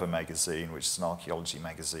Minerva magazine, which is an archaeology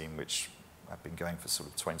magazine which had been going for sort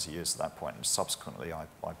of 20 years at that point. And subsequently, I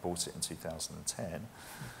bought it in 2010.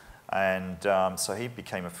 And so he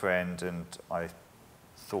became a friend, and I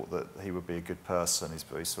thought that he would be a good person. He's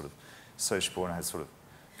very sort of sociable and has sort of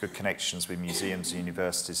good connections with museums and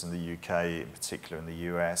universities in the UK, in particular in the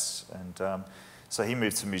US. And so he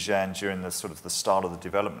moved to Mugin during the sort of the start of the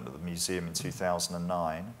development of the museum in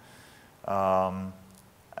 2009.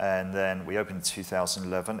 And then we opened in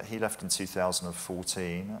 2011. He left in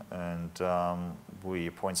 2014, and we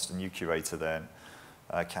appointed a new curator then,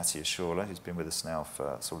 Katia Schorler, who's been with us now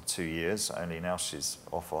for sort of 2 years. Only now she's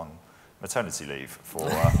off on maternity leave for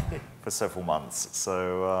several months.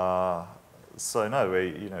 So no,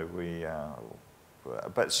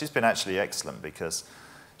 but she's been actually excellent because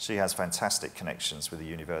she has fantastic connections with the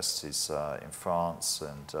universities in France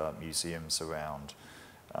and museums around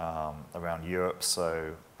Europe.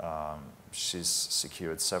 So she's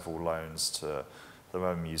secured several loans to the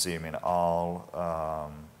Roman Museum in Arles,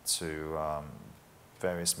 to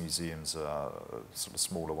various museums, sort of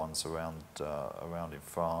smaller ones around in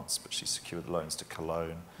France. But she secured loans to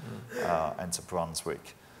Cologne and to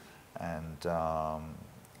Brunswick. And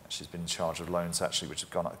she's been in charge of loans, actually, which have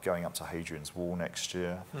going up to Hadrian's Wall next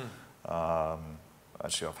year.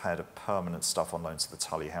 Actually, I've had a permanent stuff on loan to the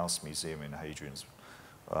Tully House Museum in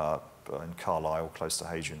in Carlisle, close to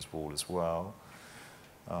Hadrian's Wall as well.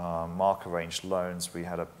 Mark arranged loans. We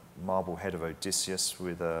had a marble head of Odysseus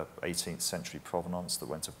with a 18th century provenance that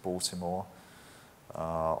went to Baltimore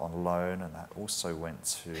on loan, and that also went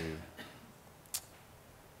to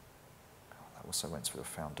a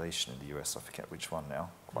foundation in the US. I forget which one now,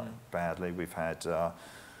 quite badly. We've had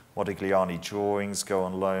Modigliani drawings go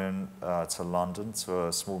on loan to London, to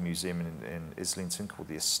a small museum in Islington called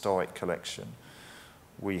the Historic Collection.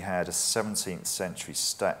 We had a 17th century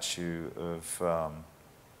statue of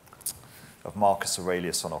Marcus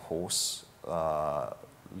Aurelius on a horse,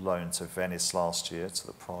 loaned to Venice last year to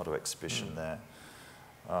the Prado exhibition there.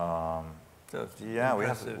 Yeah,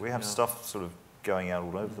 we have stuff sort of going out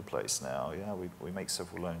all over the place now. Yeah, we make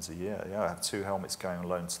several loans a year. Yeah, I have 2 helmets going on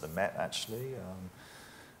loan to the Met, actually,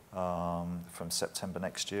 from September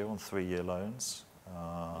next year on 3-year loans.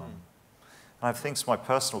 I have things from my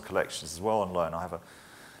personal collections as well on loan. I have a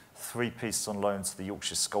 3-piece on loan to the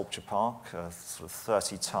Yorkshire Sculpture Park, a sort of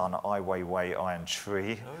 30-ton Ai Weiwei iron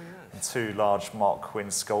tree, and 2 large Mark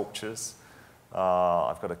Quinn sculptures.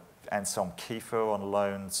 I've got an Anselm Kiefer on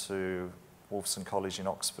loan to Wolfson College in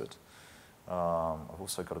Oxford. I've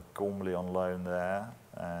also got a Gormley on loan there,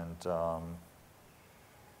 and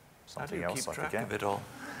something else I forget. How do you keep track of it all?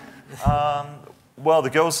 Well, the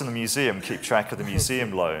girls in the museum keep track of the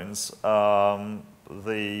museum loans. And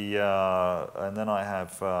then I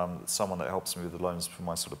have someone that helps me with the loans for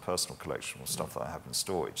my sort of personal collection or stuff that I have in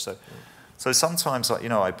storage. So sometimes,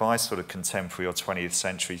 I buy sort of contemporary or 20th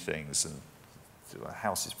century things, and a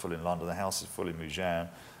house is full in London, the house is full in Mougins.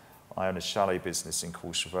 I own a chalet business in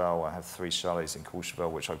Courchevel. I have 3 chalets in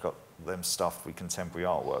Courchevel, which I've got them stuffed with contemporary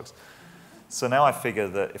artworks. So now I figure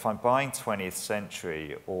that if I'm buying 20th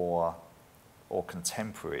century or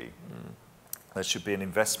contemporary, there should be an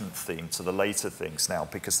investment theme to the later things now,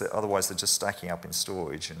 because otherwise they're just stacking up in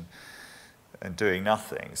storage and doing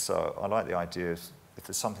nothing. So I like the idea of, if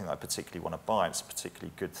there's something that I particularly want to buy, it's a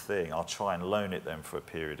particularly good thing, I'll try and loan it then for a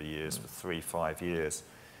period of years, for 3-5 years,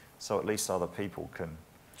 so at least other people can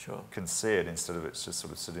see it instead of it's just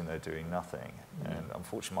sort of sitting there doing nothing. And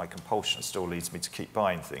unfortunately my compulsion still leads me to keep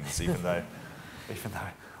buying things, even though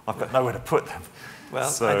I've got nowhere to put them. Well,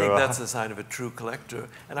 so, I think that's a sign of a true collector.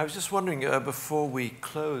 And I was just wondering, before we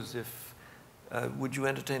close, if would you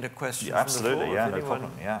entertain a question from absolutely, the floor? yeah, if no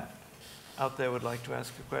problem, yeah. Out there would like to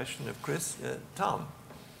ask a question of Chris. Tom?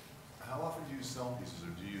 How often do you sell pieces, or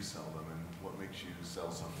do you sell them, and what makes you sell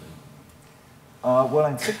something? Well,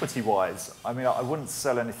 antiquity-wise, I mean, I wouldn't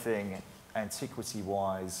sell anything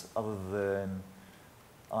antiquity-wise other than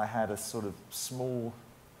I had a sort of small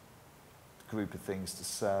group of things to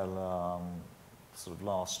sell sort of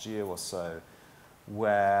last year or so,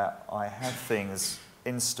 where I had things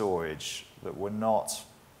in storage that were not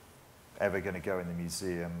ever going to go in the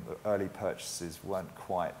museum. The early purchases weren't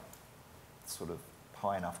quite sort of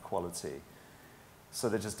high enough quality, so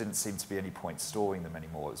there just didn't seem to be any point storing them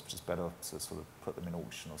anymore. It was just better to sort of put them in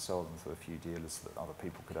auction or sell them to a few dealers so that other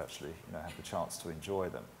people could actually, have the chance to enjoy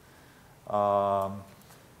them.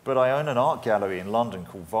 But I own an art gallery in London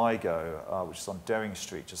called Vigo, which is on Dering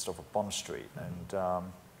Street, just off of Bond Street. And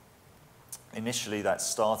initially that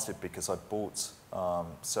started because I bought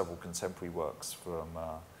several contemporary works from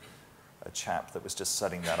a chap that was just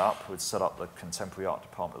setting that up, who had set up the contemporary art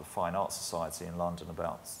department of the Fine Arts Society in London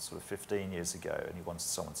about sort of 15 years ago, and he wanted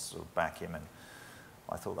someone to sort of back him, and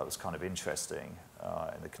I thought that was kind of interesting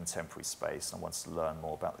in the contemporary space, and I wanted to learn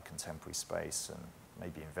more about the contemporary space and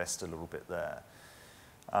maybe invest a little bit there.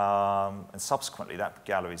 And subsequently, that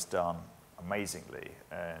gallery's done amazingly,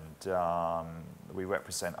 and we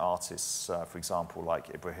represent artists, for example,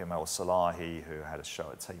 like Ibrahim El Salahi, who had a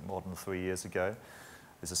show at Tate Modern 3 years ago.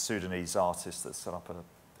 There's a Sudanese artist that set up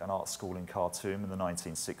an art school in Khartoum in the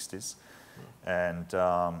 1960s, and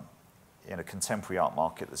in a contemporary art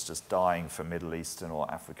market that's just dying for Middle Eastern or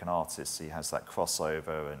African artists, he has that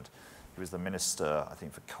crossover, and he was the minister, I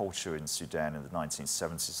think, for culture in Sudan in the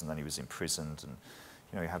 1970s, and then he was imprisoned, and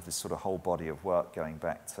you have this sort of whole body of work going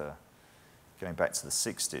back to the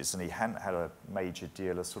 60s, and he hadn't had a major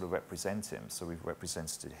dealer sort of represent him, so we've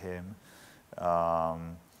represented him.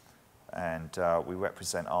 And we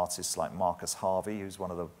represent artists like Marcus Harvey, who's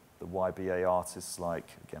one of the YBA artists, like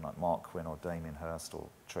Mark Quinn or Damien Hirst or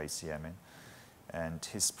Tracy Emin. And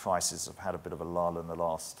his prices have had a bit of a lull in the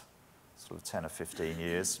last sort of 10 or 15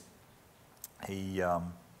 years. He,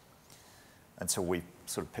 until we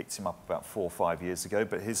sort of picked him up about 4 or 5 years ago,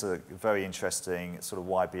 but he's a very interesting sort of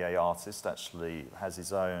YBA artist, actually has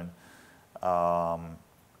his own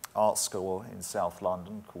art school in South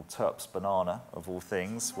London called Terps Banana, of all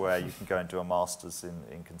things, where you can go and do a master's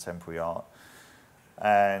in contemporary art.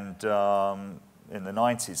 And in the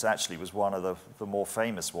 90s, actually was one of the more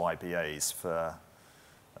famous YBAs for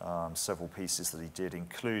several pieces that he did,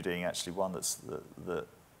 including actually one that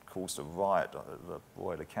caused a riot at the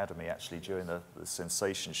Royal Academy, actually, during the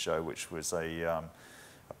Sensation show, which was a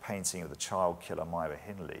painting of the child killer Myra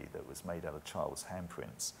Hindley that was made out of child's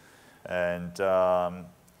handprints.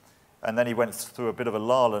 And then he went through a bit of a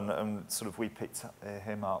lull, and sort of we picked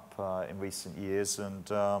him up in recent years, and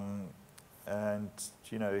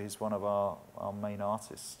he's one of our main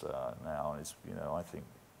artists now, and he's I think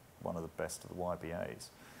one of the best of the YBAs.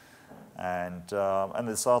 And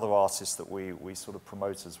there's other artists that we sort of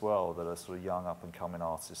promote as well, that are sort of young up and coming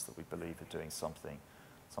artists that we believe are doing something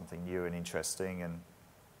new and interesting. And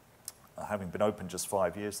having been open just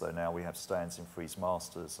 5 years though now, we have stands in Frieze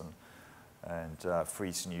Masters and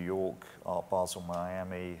Frieze New York, Art Basel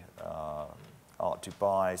Miami, Art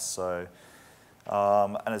Dubai. So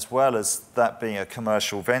And as well as that being a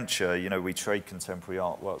commercial venture, you know, we trade contemporary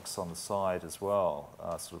artworks on the side as well,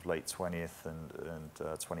 sort of late 20th and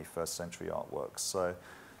 21st century artworks.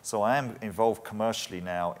 So I am involved commercially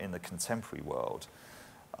now in the contemporary world.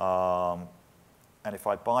 And if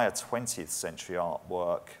I buy a 20th century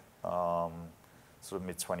artwork, sort of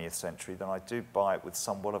mid-20th century, then I do buy it with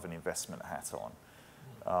somewhat of an investment hat on.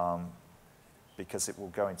 Because it will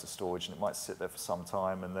go into storage and it might sit there for some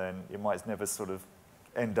time and then it might never sort of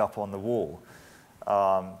end up on the wall.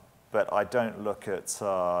 But I don't look at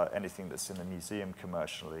anything that's in the museum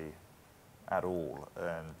commercially at all.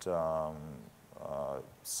 And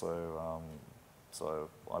so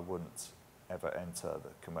I wouldn't ever enter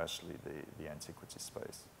commercially the antiquity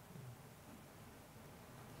space.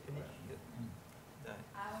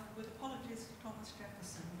 With apologies to Thomas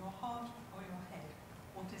Jefferson, your heart or your head?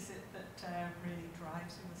 What is it that really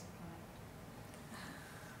drives you as a client?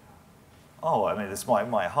 Oh, I mean, it's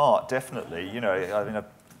my heart, definitely. You know, I mean, I've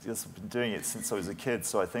just been doing it since I was a kid,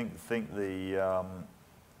 so I think the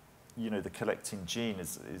you know, the collecting gene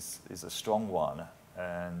is a strong one,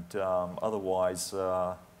 and otherwise,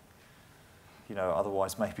 you know,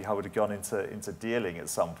 otherwise maybe I would have gone into dealing at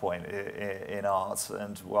some point in art,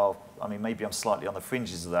 and well, I mean, maybe I'm slightly on the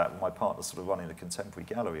fringes of that. My partner's sort of running the contemporary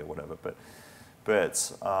gallery or whatever, but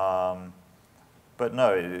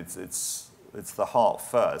no, it's the heart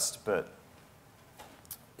first. But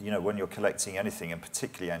you know, when you're collecting anything, and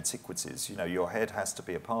particularly antiquities, you know, your head has to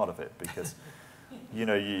be a part of it, because you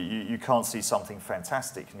know, you can't see something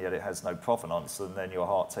fantastic and yet it has no provenance, and then your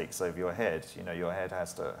heart takes over your head. You know, your head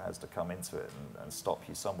has to come into it and stop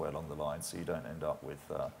you somewhere along the line, so you don't end up with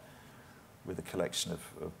a collection of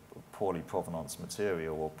poorly provenance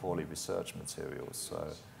material or poorly researched materials.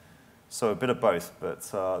 So a bit of both, but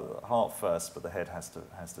heart first, but the head has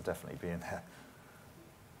to definitely be in there.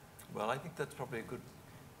 Well, I think that's probably a good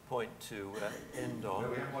point to end on. No,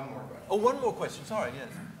 we have one more question. Oh, one more question. Sorry, yes.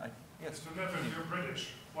 Yes. Mr. Levett, you're British.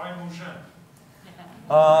 Why Mougin?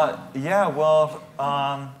 Yeah, well,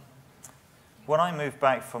 when I moved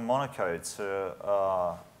back from Monaco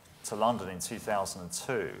to London in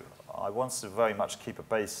 2002, I wanted to very much keep a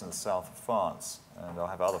base in the south of France, and I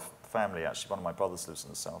have other family, actually. One of my brothers lives in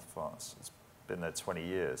the south of France. It's been there 20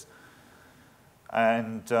 years.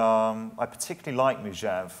 And I particularly like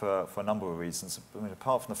Mougin for a number of reasons. I mean,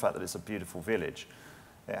 apart from the fact that it's a beautiful village,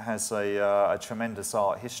 it has a tremendous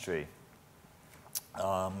art history.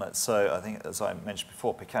 So I think, as I mentioned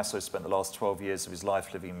before, Picasso spent the last 12 years of his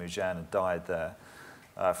life living in Mougin and died there.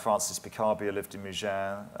 Francis Picabia lived in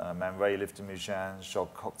Mougin. Man Ray lived in Mougin.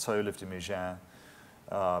 Jacques Cocteau lived in Mougin.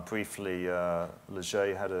 Briefly,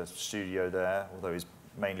 Leger had a studio there, although he's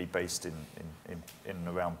mainly based in and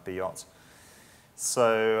around Biot.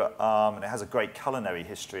 So and it has a great culinary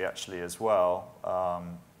history, actually, as well.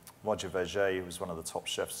 Roger Verger, who was one of the top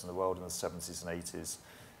chefs in the world in the 70s and 80s,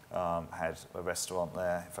 had a restaurant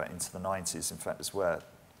there. In fact, into the 90s, in fact, is where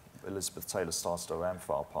Elizabeth Taylor started her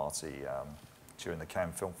Amphar party during the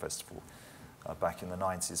Cannes Film Festival back in the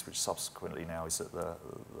 90s, which subsequently now is at the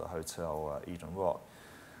Hotel Eden Rock.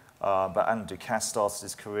 But Alain Ducasse started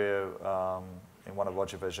his career in one of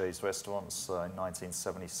Roger Verger's restaurants in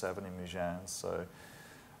 1977 in Mougin. So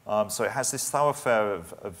it has this thoroughfare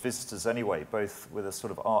of visitors anyway, both with a sort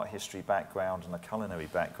of art history background and a culinary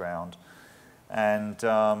background. And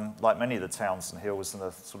like many of the towns and hills in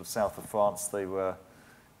the sort of south of France, they were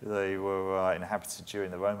inhabited during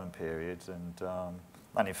the Roman period.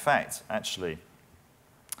 And in fact, actually,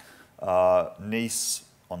 Nice,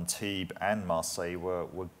 Antibes, and Marseille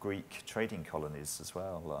were Greek trading colonies as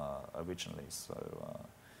well originally. So.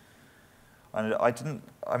 And I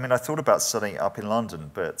thought about setting it up in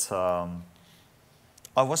London, but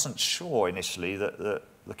I wasn't sure initially that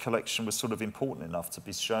the collection was sort of important enough to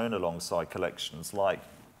be shown alongside collections like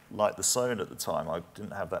the Soane at the time. I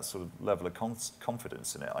didn't have that sort of level of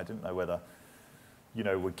confidence in it. I didn't know whether, you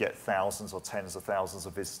know, we'd get thousands or tens of thousands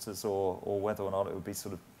of visitors, or whether or not it would be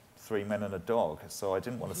sort of 3 men and a dog. So I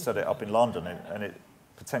didn't want to set it up in London, and it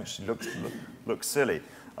potentially looked silly.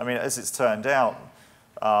 I mean, as it's turned out,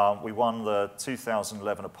 we won the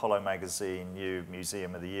 2011 Apollo Magazine New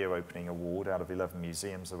Museum of the Year opening award out of 11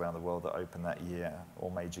 museums around the world that opened that year,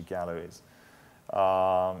 all major galleries.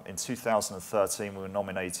 In 2013, we were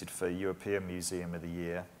nominated for European Museum of the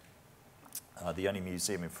Year, the only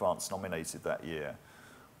museum in France nominated that year.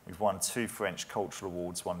 We've won 2 French cultural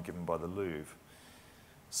awards, one given by the Louvre.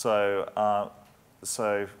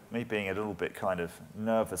 So me being a little bit kind of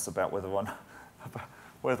nervous about whether or not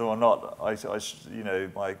you know,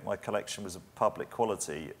 my collection was of public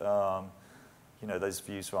quality, you know, those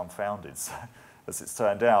views were unfounded. as it's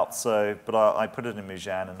turned out. So, but I put it in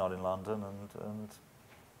Mougins and not in London,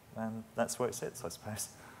 and that's where it sits, I suppose.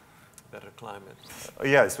 Better climate.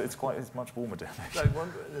 Yeah, it's much warmer down there.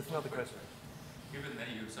 There's another question. Given that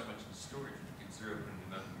you have so much in storage, would you consider opening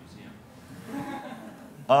another museum?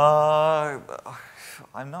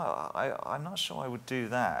 I'm not sure I would do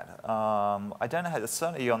that. I don't know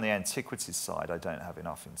certainly on the antiquities side, I don't have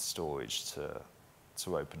enough in storage to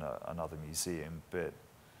open another museum. But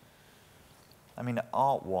I mean,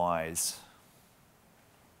 art-wise,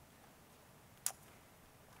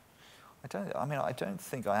 I don't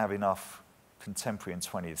think I have enough contemporary and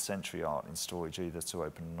 20th century art in storage either to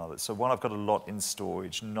open another. So while I've got a lot in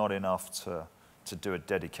storage, not enough to do a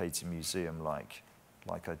dedicated museum like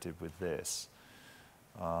I did with this.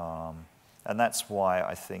 And that's why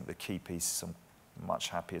I think the key pieces, I'm much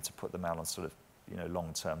happier to put them out on sort of,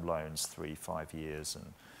 long-term loans, 3-5 years,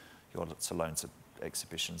 and you're to loan to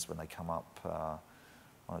exhibitions when they come up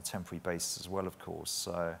on a temporary basis as well, of course.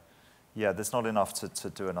 So, yeah, there's not enough to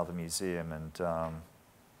do another museum, and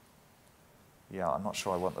yeah, I'm not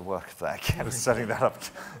sure I want the work of that again, setting that up.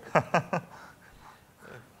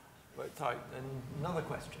 Sorry, another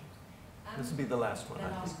question. This will be the last one. The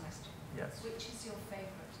last question. Yes. Which is your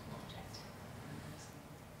favourite object?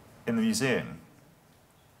 In the museum?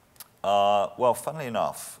 Well, funnily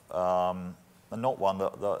enough, not one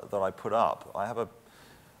that I put up. I have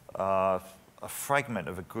a fragment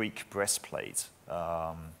of a Greek breastplate,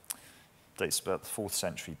 dates about the 4th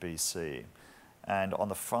century BC, and on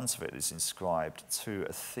the front of it is inscribed, "To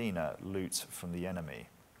Athena, loot from the enemy."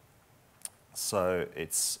 So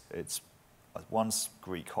it's one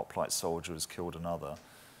Greek hoplite soldier has killed another,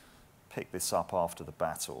 picked this up after the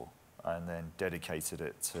battle, and then dedicated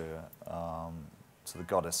it to the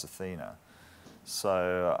goddess Athena.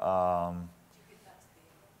 So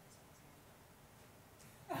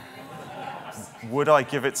would I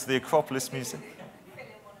give it to the Acropolis Museum?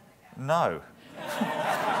 No.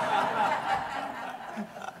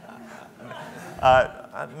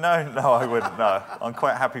 No, I wouldn't. No, I'm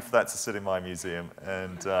quite happy for that to sit in my museum,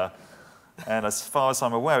 and as far as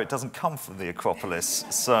I'm aware, it doesn't come from the Acropolis.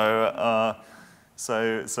 So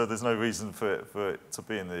there's no reason for it to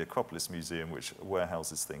be in the Acropolis Museum, which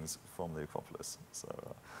warehouses things from the Acropolis.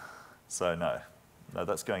 So no,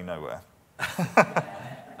 that's going nowhere.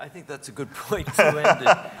 I think that's a good point to end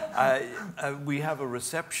it. We have a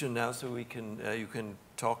reception now, so you can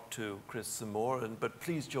talk to Chris some more. But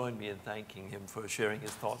please join me in thanking him for sharing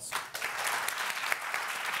his thoughts.